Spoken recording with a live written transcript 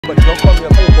But don't call me a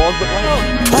player, balls look like.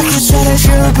 I can tell that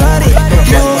you're a buddy.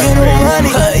 You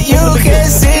money, but you can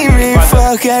see me.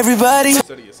 Fuck everybody.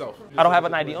 I don't have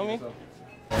an ID on me.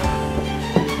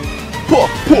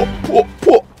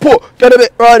 Get a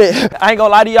bit right it. I ain't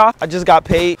gonna lie to y'all. I just got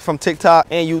paid from TikTok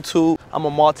and YouTube. I'm a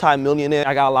multi-millionaire.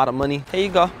 I got a lot of money. Here you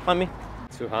go. Let me.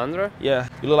 200? Yeah.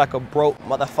 You look like a broke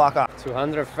motherfucker.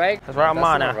 200 fake? That's right,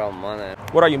 man. That's not real money.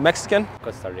 What are you, Mexican?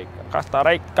 Costa Rica. Costa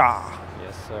Rica.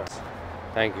 Yes, sir.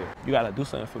 Thank you. You gotta do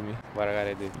something for me. What I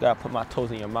gotta do? You gotta put my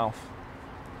toes in your mouth.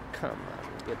 Come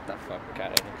on, get the fuck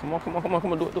out of here. Come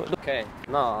on, do it. Okay.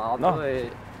 No, I'll do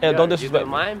it. Yeah, don't disrespect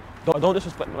me. Mine? Don't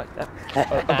disrespect me like that.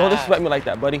 Don't disrespect me like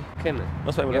that, buddy. Okay, man. Don't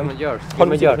disrespect me. Give me yours. Let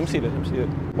me see this.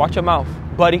 Watch your mouth,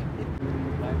 buddy.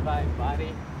 Bye,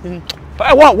 buddy.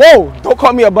 What? Whoa! Don't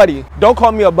call me a buddy. Don't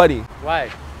call me a buddy. Why?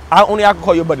 I can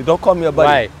call you a buddy. Don't call me a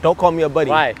buddy. Why? Don't call me a buddy.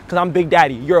 Why? Because I'm Big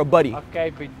Daddy. You're a buddy. Okay,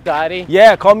 Big Daddy.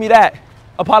 Yeah, call me that.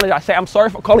 Apologize. Say I'm sorry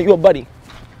for calling you a buddy.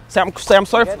 Say I'm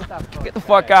sorry. Get the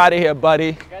fuck out of here,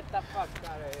 buddy. Get the fuck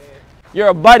out of here. You're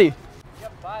a buddy. You're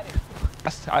a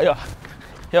buddy.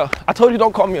 Yo, I told you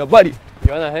don't call me a buddy.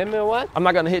 You wanna hit me or what? I'm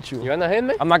not gonna hit you. You wanna hit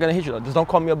me? I'm not gonna hit you though. Just don't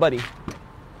call me a buddy.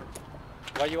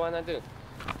 What you wanna do?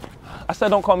 I said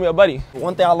don't call me a buddy.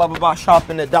 One thing I love about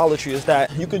shopping at Dollar Tree is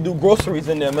that you can do groceries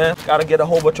in there, man. Gotta get a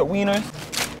whole bunch of wieners.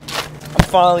 I'm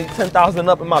finally 10,000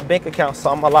 up in my bank account,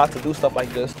 so I'm allowed to do stuff like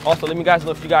this. Also, let me guys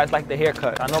know if you guys like the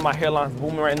haircut. I know my hairline's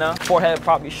booming right now. Forehead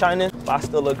probably shining, but I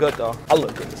still look good though. I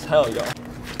look good as hell, y'all.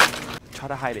 Try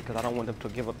to hide it because I don't want them to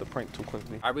give up the prank too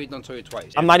quickly. I really don't tell you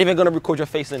twice. I'm not even gonna record your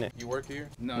face in it. You work here?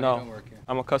 No, you No, don't work here.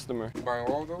 I'm a customer. You buy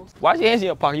all those? Why is your hands in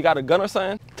your pocket? You got a gun or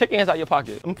something? Take your hands out your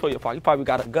pocket. Let me put your pocket. You probably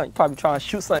got a gun. You probably trying to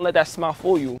shoot something. Let that smile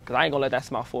fool you, because I ain't gonna let that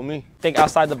smile fool me. Think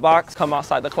outside the box, come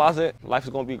outside the closet. Life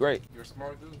is gonna be great. You're a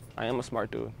smart dude? I am a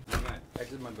smart dude. Man,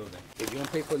 exit my building. If you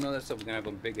don't pay for another stuff, we're gonna have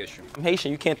a big issue. I'm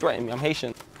Haitian. You can't threaten me. I'm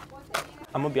Haitian.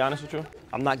 I'm gonna be honest with you.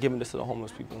 I'm not giving this to the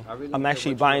homeless people. I'm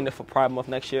actually buying it for Pride Month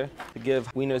next year to give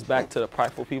wieners back to the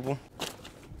prideful people.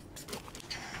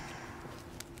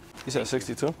 You said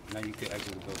 62? Now you can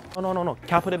exit the building. Oh, no.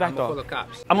 Can I put it back though? I'm full of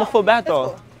cops. I'm gonna put it back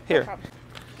though. Here.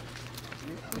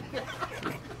 There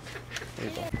you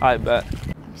go. I bet.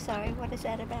 I'm sorry, what is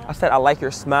that about? I said I like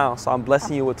your smile, so I'm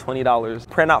blessing you with $20.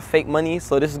 Print out fake money,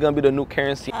 so this is gonna be the new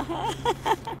currency. Well,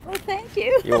 thank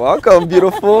you. You're welcome,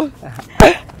 beautiful.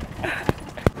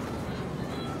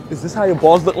 Is this how your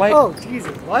balls look like? Oh,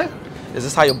 Jesus, what? Is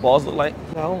this how your balls look like?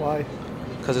 No, why?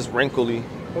 Because it's wrinkly.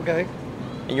 Okay.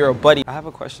 And you're a buddy. I have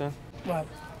a question. What?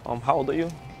 How old are you?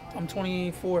 I'm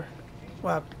 24.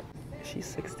 What? She's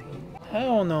 16.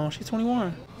 Hell no, she's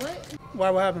 21. What? Why,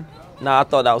 what happened? Nah, I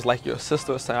thought that was like your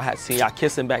sister or something. I had seen y'all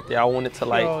kissing back there. I wanted to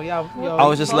like, yo, I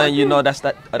was just letting you know that's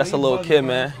a little kid,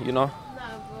 man, you know?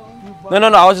 No,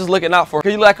 I was just looking out for her.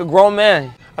 You look like a grown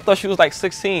man. I thought she was like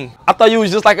 16. I thought you was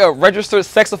just like a registered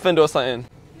sex offender or something.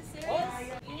 You serious?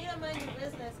 You need to mind your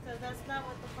business, because that's not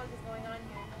what the fuck is going on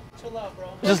here. Chill out, bro.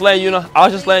 Just letting you know. I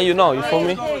was just letting you know. You feel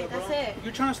me? Hey, that's it.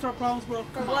 You're trying to start problems, bro.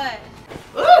 For what?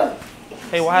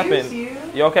 Hey, what happened?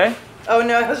 You okay? Oh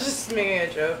no, I was just making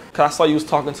a joke. Cause I saw you was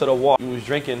talking to the wall. You was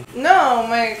drinking. No,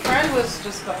 my friend was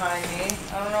just behind me.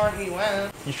 I don't know where he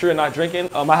went. You sure you're not drinking?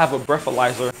 I have a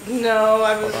breathalyzer. No,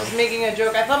 I was just making a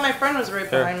joke. I thought my friend was right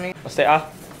behind me. Let's say ah.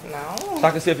 No. So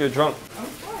I can see if you're drunk. I'm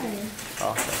fine.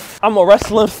 Oh, okay. I'm a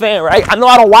wrestling fan, right? I know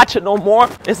I don't watch it no more.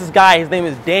 This guy, his name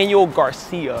is Daniel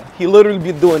Garcia. He literally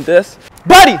be doing this.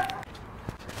 Buddy!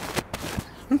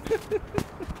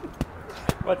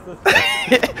 What's this?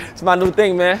 It's my new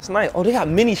thing, man. It's nice. Oh, they got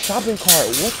mini shopping cart.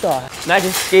 What the?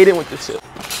 Imagine skating with this shit.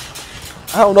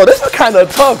 I don't know. This is kind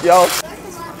of tough, yo.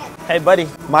 Hey, buddy.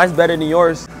 Mine's better than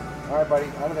yours. All right, buddy.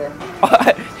 I'm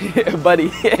there. Buddy.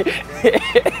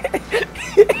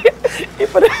 He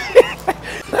put it.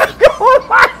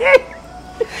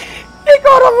 He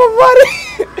called him a buddy.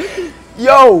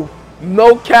 Yo,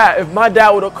 no cat. If my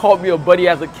dad would have called me a buddy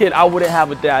as a kid, I wouldn't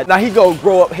have a dad. Now he gonna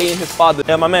grow up hating his father.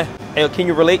 Yeah, my man. Hey, can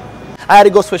you relate? I had to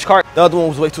go switch cart. The other one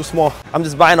was way too small. I'm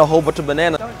just buying a whole bunch of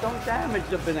bananas. Don't damage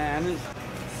the bananas.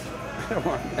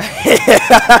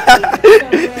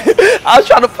 I was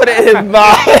trying to put it in his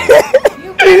mouth.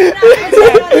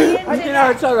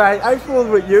 It's all right. I fooled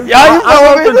with you. Yeah, you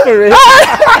I'm open for it.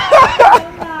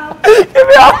 Give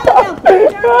me out.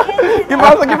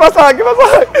 Give us a hug.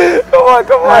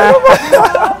 Come on.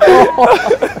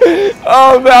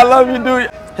 Oh man, I love you, dude.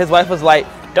 His wife was like,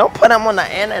 don't put them on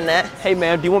the internet. Hey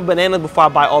man, do you want bananas before I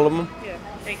buy all of them? Yeah,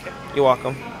 thank you. You're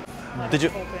welcome. Did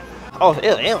you? Oh,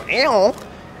 ew.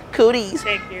 Cooties.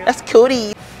 Thank you. That's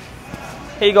cooties.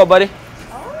 Here you go, buddy.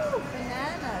 Oh,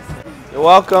 bananas. You're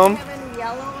welcome. Have any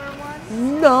yellower ones?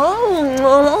 No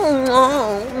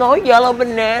yellow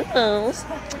bananas.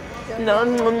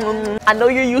 No. I know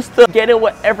you're used to getting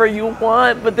whatever you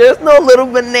want, but there's no little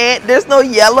banana. There's no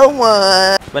yellow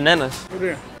one. Bananas. Over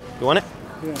there. You want it?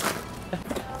 Yeah.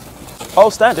 Oh,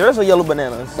 Stan, there is a yellow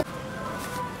bananas.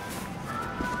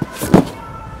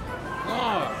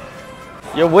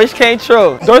 Your wish came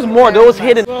true. There's more. There was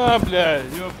hidden. Cardi,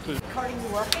 you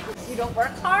working? You don't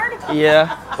work hard?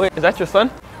 Yeah. Wait, is that your son?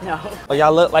 No. Oh,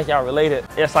 y'all look like y'all related.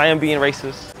 Yes, I am being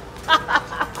racist.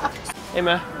 Hey,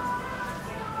 man.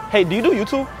 Hey, do you do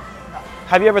YouTube?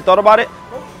 Have you ever thought about it?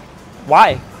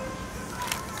 Why?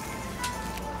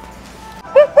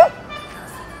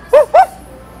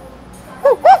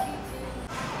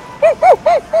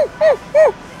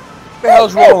 What the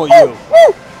hell's wrong with you?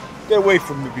 Get away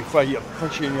from me before I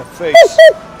punch you in your face.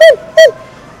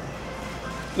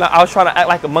 No, I was trying to act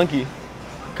like a monkey.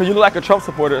 Because you look like a Trump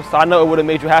supporter, so I know it would have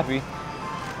made you happy.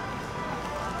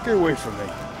 Get away from me.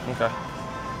 Okay.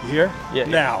 You hear? Yeah.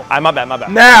 Now. All right, my bad, my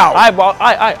bad. Now! All right, ball. All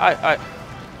right.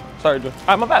 Sorry, dude.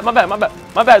 All right, my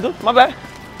bad, dude. My bad.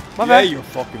 Yeah, you're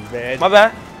fucking bad. My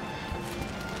bad.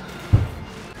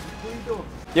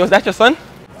 Yo, is that your son?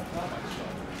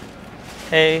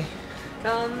 Hey.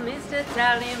 Come, Mr.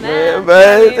 Tallyman.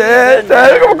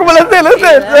 Come on, let's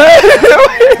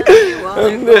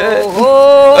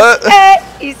Hey,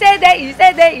 you said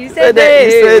that.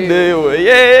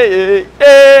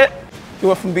 Yeah. You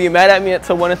went from being mad at me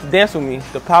to wanting to dance with me.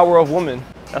 The power of woman.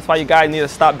 That's why you guys need to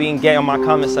stop being gay on my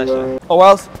comment section. Or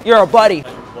else, you're a buddy.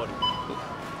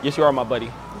 Yes, you are my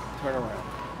buddy. Turn around.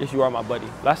 Yes, you are my buddy.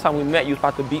 Last time we met, you was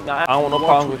about to beat me. I don't want no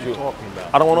problems with you.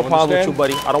 I don't want no problems with you,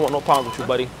 buddy. I don't want no problems with you,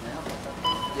 buddy.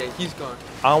 Yeah, he's gone.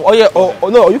 Oh yeah. Oh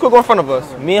no, you could go in front of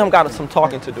us. Me and him got some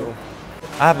talking to do.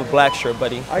 I have a black shirt,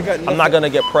 buddy. I'm not gonna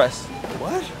get pressed.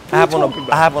 What? I have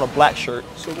on a black shirt.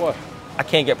 So what? I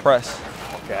can't get pressed.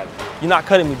 Okay. You're not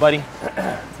cutting me, buddy.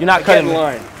 You're not cutting me.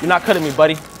 You're not cutting me,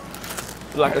 buddy.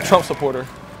 You're like a Trump supporter.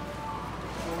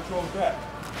 What's wrong with that?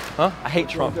 Huh? I hate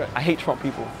Trump. I hate Trump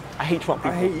people. I hate Trump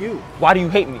people. I hate you. Why do you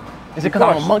hate me? Is it because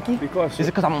I'm a monkey? Because. Is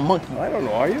it because I'm a monkey? I don't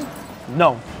know. Are you?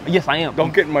 No. Yes, I am.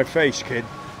 Don't get in my face, kid.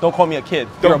 Don't call me a kid.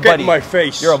 You're a Don't get buddy. in my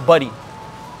face. You're a buddy.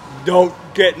 Don't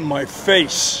get in my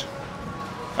face.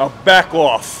 Now back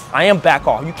off. I am back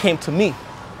off. You came to me,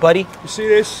 buddy. You see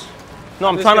this? No,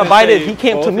 I'm trying to bite it. He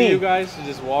came to me. You guys to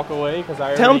just walk away because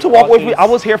I Tell him to walk away with me. I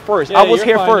was here first. Yeah, I was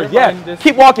here fine, first. you're Yeah. fine. Just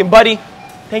Keep walking, buddy.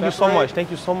 Thank you so separate. much.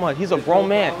 Thank you so much. He's a grown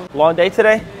man. Long day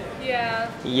today? Yeah.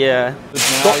 Yeah.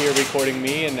 Now you're recording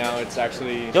me, and now it's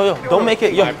actually Yo, don't make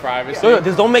it. Yo, my privacy. yo,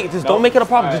 just don't make it a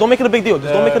problem. Just don't make it a big deal.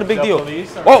 Just don't make it a big The deal.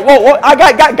 police are- Whoa. I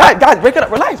got. Break it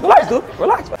up. Relax, dude.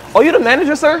 Relax. Oh, you the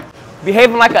manager, sir?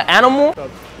 Behaving like an animal?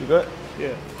 You good? Yeah.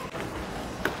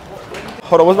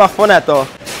 Hold on. Where's my phone at though?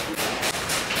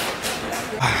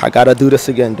 I gotta do this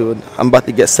again, dude. I'm about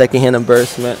to get secondhand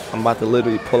embarrassment. I'm about to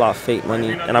literally pull out fake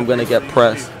money, and I'm gonna get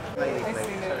pressed.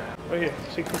 Right here,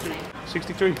 63.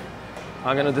 63.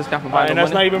 I'm gonna discount for buying And no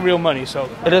that's money. not even real money, so.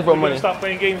 It is real We're money. gonna stop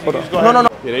playing games. Hold And on. just go No.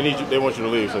 ahead. Yeah, they need you. They want you to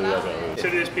leave, so you guys gotta leave.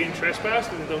 Consider this being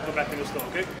trespassed and don't go back in the store,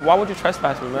 okay? Why would you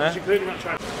trespass me, man? You're clearly not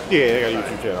trying. Yeah, they got a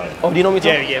YouTube channel. Oh, do you know me too?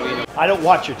 Yeah, we know. I don't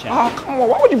watch your channel. Oh, come on.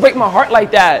 Why would you break my heart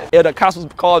like that? Yeah, the cops was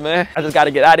called, man. I just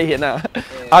gotta get out of here now.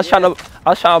 I was trying to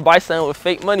buy something with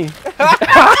fake money.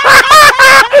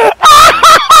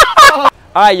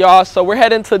 All right, y'all. So we're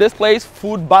heading to this place,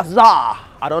 Food Bazaar.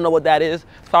 I don't know what that is.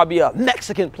 It's probably a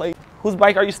Mexican place. Whose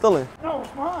bike are you stealing? No,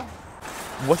 it's mine.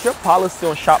 What's your policy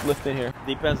on shoplifting here?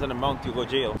 Depends on the amount you go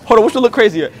jail. Hold on, which one look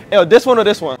crazier? Yo, this one or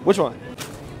this one? Which one?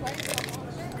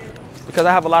 Because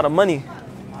I have a lot of money.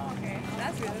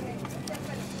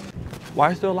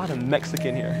 Why is there a lot of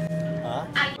Mexican here? Huh?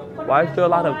 Why is there a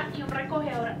lot of...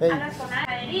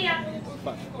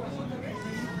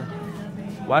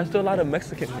 Why is there a lot of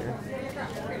Mexican here?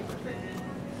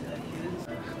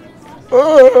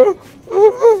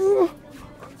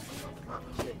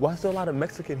 Why is there a lot of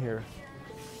Mexican here?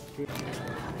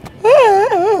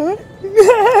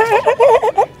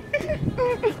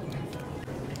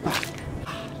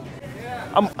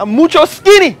 I'm mucho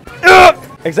skinny.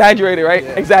 Exaggerated, right?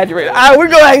 Exaggerated. All right, we're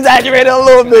gonna exaggerate it a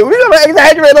little bit.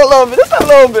 Just a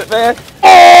little bit, man.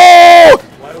 Oh!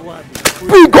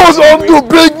 Because I'm the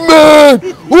big man.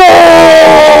 Whoa!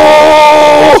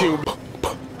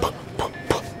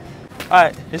 All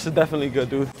right, this is definitely good,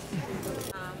 dude.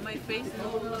 My face is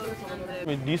all over.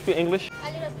 Do you speak English?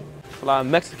 A lot of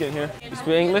Mexican here. You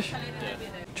speak English?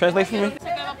 Translate for me.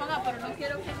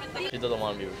 She doesn't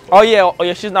want to be recorded. Oh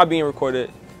yeah, she's not being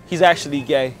recorded. He's actually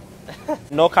gay.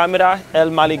 No camera, el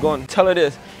maligon. Tell her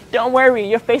this. Don't worry,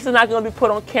 your face is not gonna be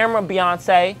put on camera,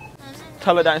 Beyonce.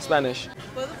 Tell her that in Spanish.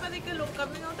 ¿Puedo pedir que lo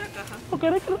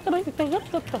You're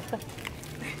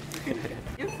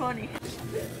funny.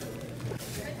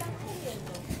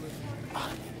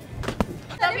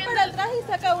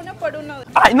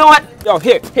 I know what? Yo,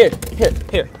 here.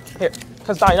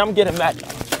 Cause I'm getting mad now.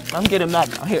 I'm getting mad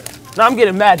now. Here. Now I'm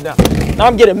getting mad now.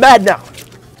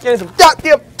 Getting some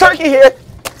goddamn turkey here.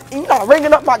 You're not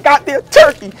ringing up my goddamn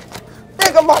turkey.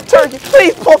 Ring up my turkey.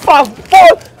 Please, por favor.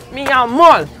 Mi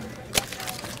amor.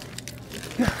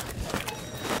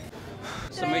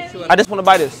 So make sure. I just want to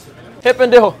buy this. Here,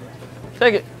 pendejo.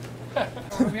 Take it.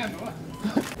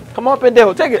 Come on,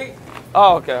 pendejo. Take it.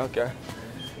 Oh, okay.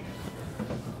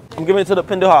 I'm giving it to the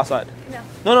pendejo outside.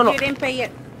 No. You didn't pay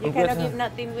it. You cannot give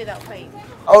nothing without paying.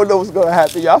 I don't know what's gonna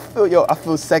happen, y'all. I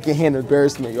feel secondhand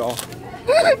embarrassment, y'all.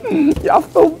 Y'all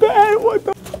feel bad. What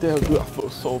the? Damn, dude, I feel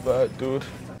so bad, dude.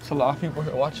 There's a lot of people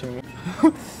here watching me.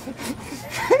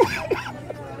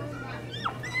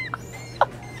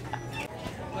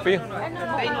 For you.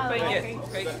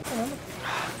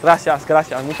 Gracias,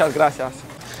 muchas gracias.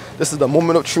 This is the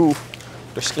moment of truth.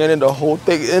 They're scanning the whole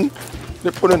thing in.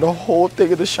 They're putting the whole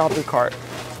thing in the shopping cart.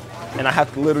 And I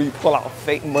have to literally pull out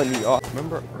fake money, y'all.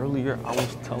 Remember earlier I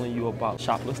was telling you about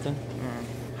shoplifting?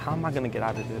 How am I gonna get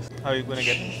out of this? How are you gonna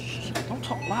get? Shh, don't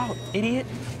talk loud, idiot.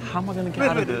 How am I gonna get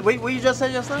out of this? Wait, what you just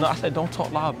said just now? No, I said don't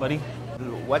talk loud, buddy.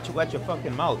 Watch your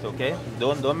fucking mouth, okay?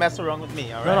 Don't mess around with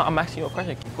me, alright? No, I'm asking you a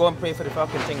question. Go and pray for the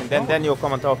fucking thing, and then you'll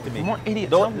come and talk to me. More idiot.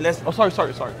 Don't listen. Oh, sorry.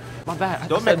 My bad.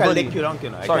 Don't make a lick you drunk, you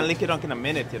know. I can lick you drunk in a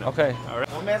minute, you know. Okay. Alright.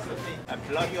 Don't mess with me. I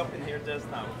plug you up in here just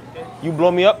now, okay? You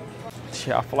blow me up?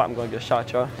 Yeah, I feel like I'm gonna get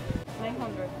shot, y'all.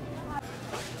 900.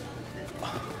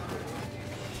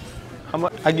 How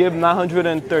much? I give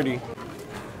 930.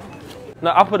 No,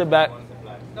 I'll put it back.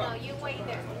 No, you wait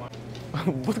there.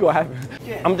 What's gonna happen?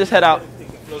 I'm just head out.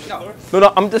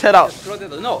 No, I'm just head out. No,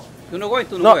 you're not going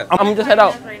to No, nowhere. I'm just head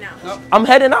out. Right now. No. I'm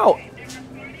heading out.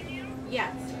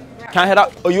 Yes. Can I head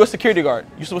out? Oh, you're a security guard.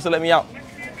 You're supposed to let me out.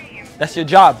 That's your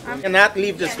job. You cannot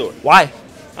leave the store. Why?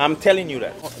 I'm telling you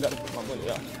that.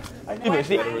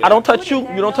 See, I don't touch you,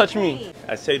 you don't touch me.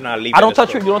 I say you're not leaving. I don't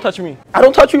touch you, you don't touch me. I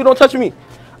don't touch you, you don't touch me.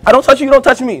 I don't touch you, you don't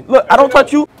touch me. Look, I don't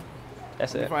touch you.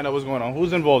 That's it. Find out what's going on.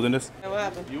 Who's involved in this? What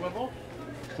happened? You involved?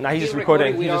 Nah, he's just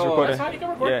recording. He's just recording.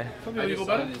 Yeah.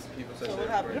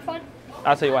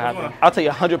 I'll tell you what happened. I'll tell you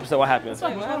 100% what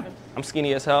happened. I'm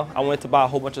skinny as hell. I went to buy a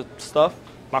whole bunch of stuff.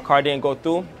 My car didn't go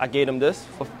through. I gave them this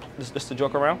for just to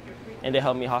joke around, and they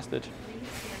held me hostage.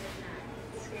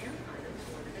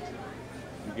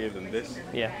 You gave them this?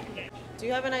 Yeah. Do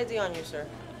you have an ID on you, sir?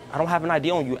 I don't have an ID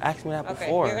on you. Asked me that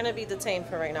before. Okay, you're gonna be detained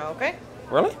for right now, okay?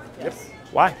 Really? Yes.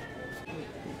 Why?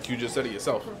 You just said it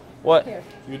yourself. What? I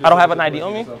don't have an ID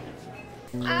on me?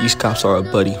 These cops are a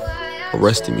buddy,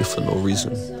 arresting me for no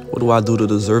reason. What do I do to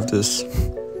deserve this?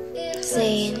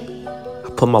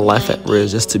 I put my life at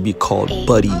risk just to be called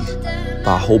buddy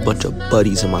by a whole bunch of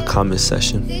buddies in my comment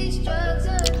section.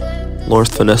 Lawrence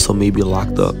Finesso may be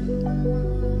locked up,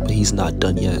 but he's not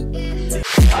done yet.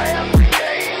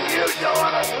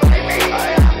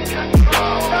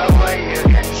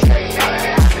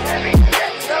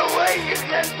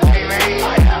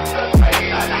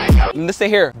 Listen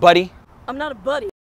here, buddy. I'm not a buddy.